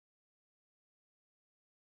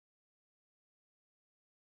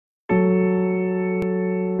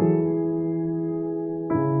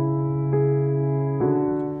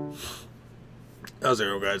How's it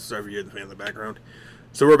going, guys? Sorry for you, the fan in the background.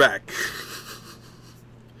 So we're back.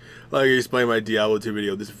 Like I explained in my Diablo 2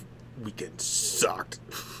 video, this weekend sucked.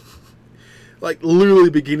 Like literally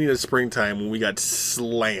beginning of springtime when we got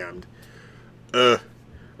slammed. So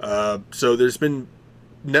there's been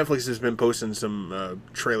Netflix has been posting some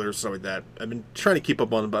trailers, stuff like that. I've been trying to keep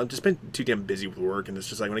up on them, but I've just been too damn busy with work, and it's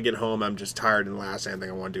just like when I get home, I'm just tired, and the last thing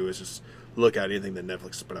I want to do is just look at anything that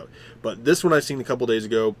Netflix has put out. But this one I seen a couple days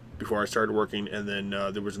ago before I started working, and then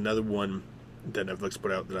there was another one that Netflix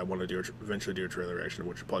put out that I want to do eventually do a trailer reaction,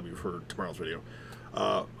 which will probably be for tomorrow's video.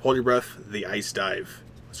 Hold your breath, The Ice Dive.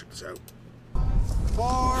 Let's check this out.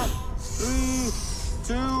 4, 3,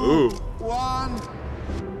 2, 1.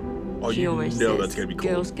 Oh, She you always know says that's gonna be cool.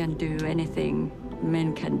 girls can do anything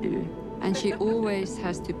men can do. And she always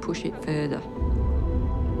has to push it further.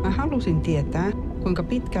 Mä halusin tietää, kuinka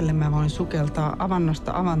pitkälle mä voin sukeltaa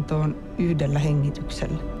avannosta avantoon yhdellä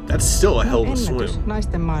hengityksellä. That's still a hell of a Ennätys, swim.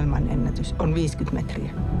 naisten maailmanennätys, on 50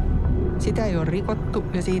 metriä. Sitä ei ole rikottu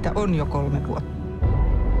ja siitä on jo 3 vuotta.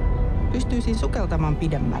 Pystyisin sukeltamaan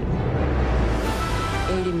pidemmälle.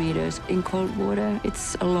 80 meters in cold water,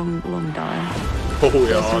 it's a long, long dive. Oh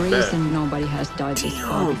yeah, There's a I bet. reason nobody has dived this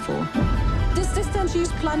far before. This distance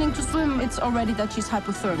she's planning to swim, it's already that she's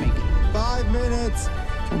hypothermic. 5 minutes.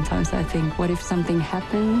 Sometimes I think, what if something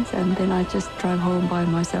happens and then I just drive home by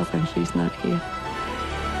myself and she's not here?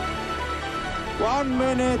 1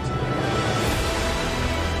 minute.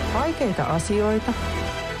 Vaikeita asioita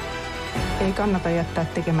ei kannata jättää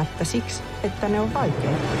tekemättä siksi, että ne on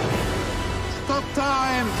vaikeita. Stop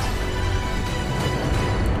time.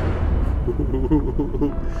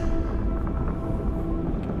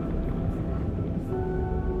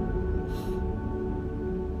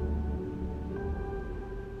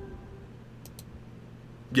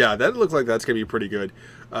 Yeah, that looks like that's gonna be pretty good.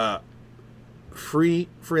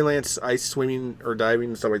 Freelance ice swimming or diving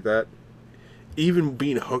and stuff like that. Even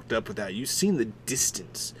being hooked up with that, you've seen the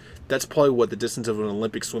distance. That's probably what the distance of an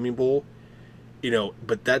Olympic swimming pool. You know,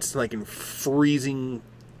 but that's like in freezing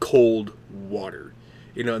cold water.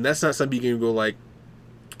 You know, and that's not something you can go like,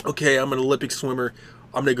 okay, I'm an Olympic swimmer,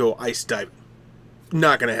 I'm gonna go ice diving.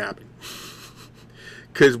 Not gonna happen.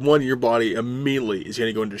 Because one, your body immediately is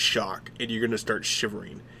gonna go into shock and you're gonna start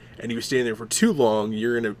shivering. And if you stay in there for too long,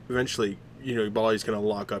 you're gonna eventually, you know, your body's gonna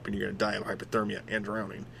lock up and you're gonna die of hypothermia and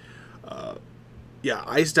drowning. Yeah,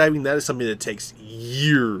 ice diving, that is something that takes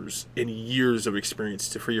years and years of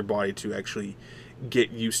experience for your body to actually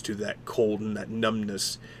get used to that cold and that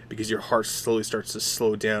numbness, because your heart slowly starts to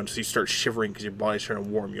slow down, so you start shivering because your body's trying to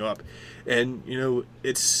warm you up. And, you know,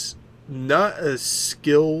 it's not a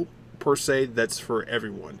skill per se that's for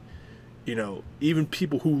everyone. You know, even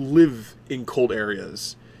people who live in cold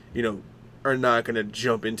areas, you know, are not going to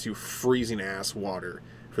jump into freezing ass water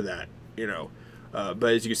for that, you know. But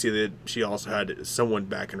as you can see, that she also had someone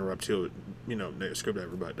backing her up too, you know, no scuba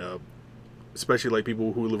diver, but especially like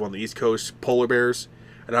people who live on the East Coast, polar bears.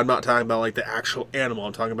 And I'm not talking about like the actual animal,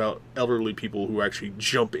 I'm talking about elderly people who actually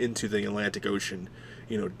jump into the Atlantic Ocean,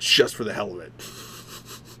 you know, just for the hell of it.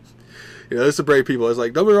 You know, there's some brave people. It's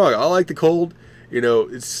like, don't be wrong, I like the cold. You know,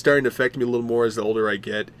 it's starting to affect me a little more as the older I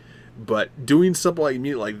get. But doing something like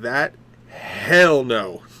me like that, hell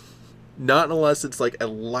no. Not unless it's like a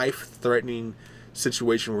life-threatening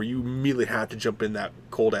situation where you immediately have to jump in that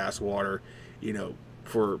cold-ass water, you know,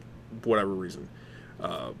 for whatever reason.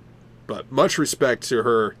 But much respect to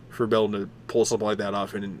her for being able to pull something like that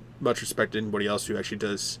off, and much respect to anybody else who actually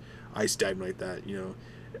does ice diving like that, you know.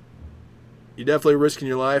 You're definitely risking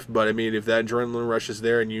your life, but I mean, if that adrenaline rush is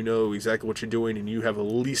there and you know exactly what you're doing and you have at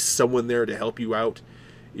least someone there to help you out,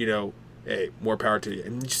 you know, hey, more power to you.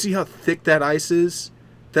 And you see how thick that ice is?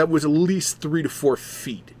 That was at least 3 to 4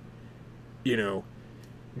 feet. You know,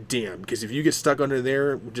 damn. Because if you get stuck under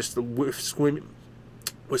there just with swimming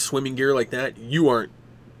gear like that, you're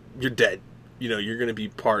dead. You know, you're going to be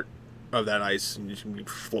part of that ice and you're just going to be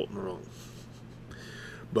floating around.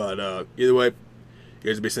 But either way, you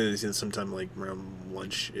guys will be sending this in sometime like around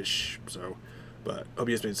lunch-ish. So, but hope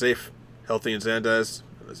you guys been safe, healthy, and sanitized.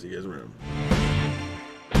 I'll see you guys around.